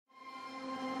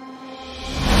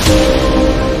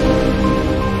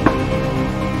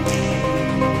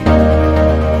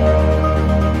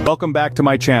Welcome back to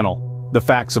my channel, The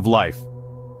Facts of Life.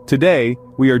 Today,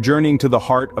 we are journeying to the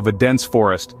heart of a dense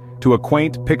forest, to a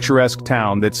quaint, picturesque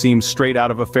town that seems straight out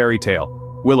of a fairy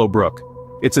tale, Willowbrook.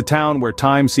 It's a town where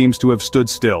time seems to have stood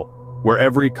still, where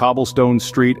every cobblestone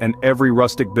street and every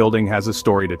rustic building has a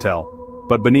story to tell.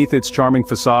 But beneath its charming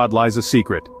facade lies a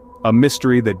secret, a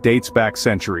mystery that dates back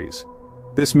centuries.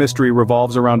 This mystery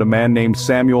revolves around a man named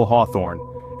Samuel Hawthorne,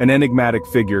 an enigmatic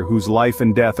figure whose life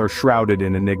and death are shrouded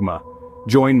in enigma.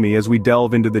 Join me as we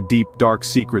delve into the deep, dark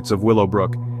secrets of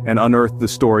Willowbrook and unearth the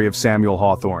story of Samuel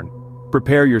Hawthorne.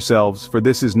 Prepare yourselves, for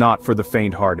this is not for the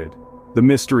faint-hearted. The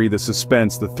mystery, the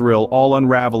suspense, the thrill, all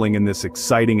unraveling in this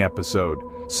exciting episode.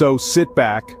 So sit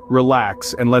back,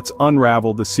 relax, and let's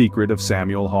unravel the secret of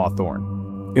Samuel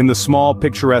Hawthorne. In the small,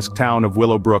 picturesque town of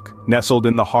Willowbrook, nestled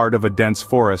in the heart of a dense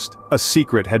forest, a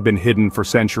secret had been hidden for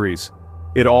centuries.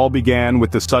 It all began with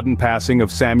the sudden passing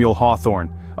of Samuel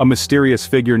Hawthorne, a mysterious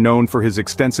figure known for his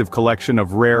extensive collection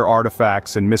of rare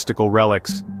artifacts and mystical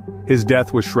relics. His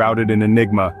death was shrouded in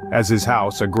enigma, as his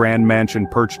house, a grand mansion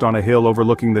perched on a hill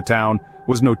overlooking the town,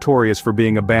 was notorious for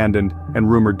being abandoned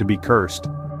and rumored to be cursed.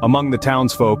 Among the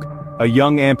townsfolk, a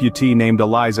young amputee named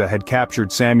Eliza had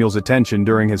captured Samuel's attention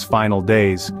during his final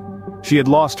days. She had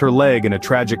lost her leg in a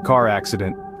tragic car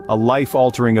accident, a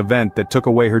life-altering event that took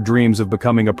away her dreams of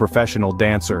becoming a professional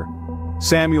dancer.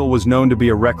 Samuel was known to be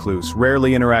a recluse,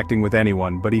 rarely interacting with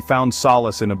anyone, but he found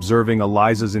solace in observing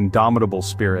Eliza's indomitable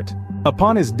spirit.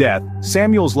 Upon his death,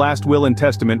 Samuel's last will and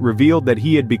testament revealed that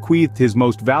he had bequeathed his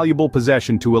most valuable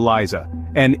possession to Eliza,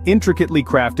 an intricately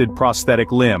crafted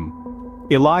prosthetic limb.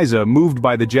 Eliza, moved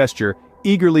by the gesture,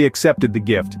 eagerly accepted the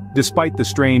gift, despite the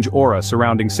strange aura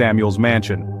surrounding Samuel's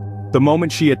mansion. The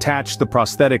moment she attached the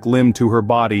prosthetic limb to her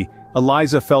body,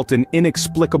 Eliza felt an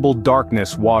inexplicable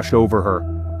darkness wash over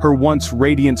her. Her once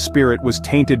radiant spirit was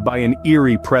tainted by an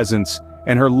eerie presence,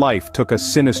 and her life took a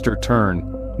sinister turn.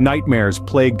 Nightmares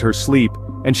plagued her sleep,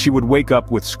 and she would wake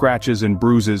up with scratches and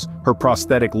bruises, her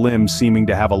prosthetic limb seeming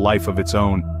to have a life of its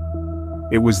own.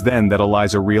 It was then that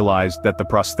Eliza realized that the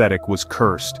prosthetic was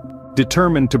cursed.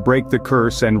 Determined to break the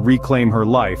curse and reclaim her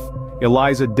life,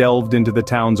 Eliza delved into the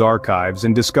town's archives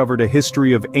and discovered a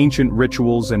history of ancient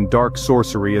rituals and dark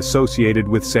sorcery associated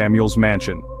with Samuel's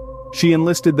mansion. She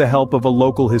enlisted the help of a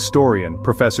local historian,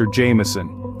 Professor Jameson,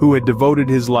 who had devoted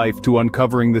his life to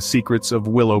uncovering the secrets of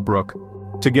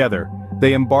Willowbrook. Together,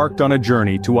 they embarked on a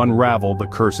journey to unravel the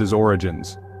curse's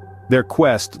origins. Their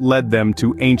quest led them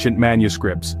to ancient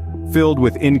manuscripts, filled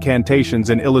with incantations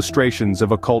and illustrations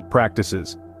of occult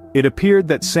practices. It appeared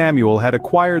that Samuel had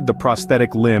acquired the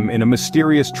prosthetic limb in a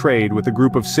mysterious trade with a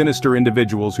group of sinister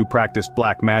individuals who practiced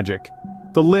black magic.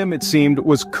 The limb, it seemed,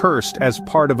 was cursed as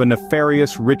part of a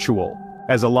nefarious ritual.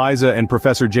 As Eliza and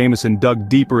Professor Jameson dug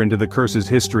deeper into the curse's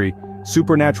history,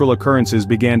 supernatural occurrences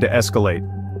began to escalate.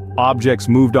 Objects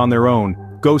moved on their own,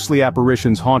 ghostly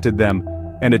apparitions haunted them,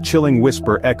 and a chilling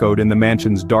whisper echoed in the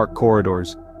mansion's dark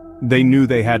corridors. They knew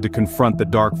they had to confront the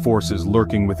dark forces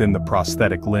lurking within the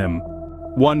prosthetic limb.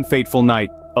 One fateful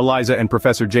night, Eliza and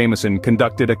Professor Jameson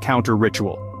conducted a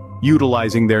counter-ritual,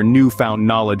 utilizing their newfound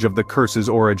knowledge of the curse's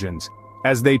origins.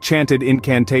 As they chanted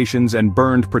incantations and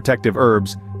burned protective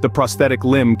herbs, the prosthetic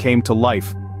limb came to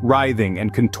life, writhing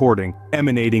and contorting,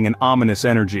 emanating an ominous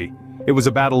energy. It was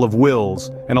a battle of wills,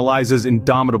 and Eliza's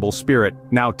indomitable spirit,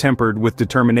 now tempered with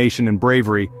determination and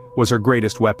bravery, was her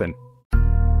greatest weapon.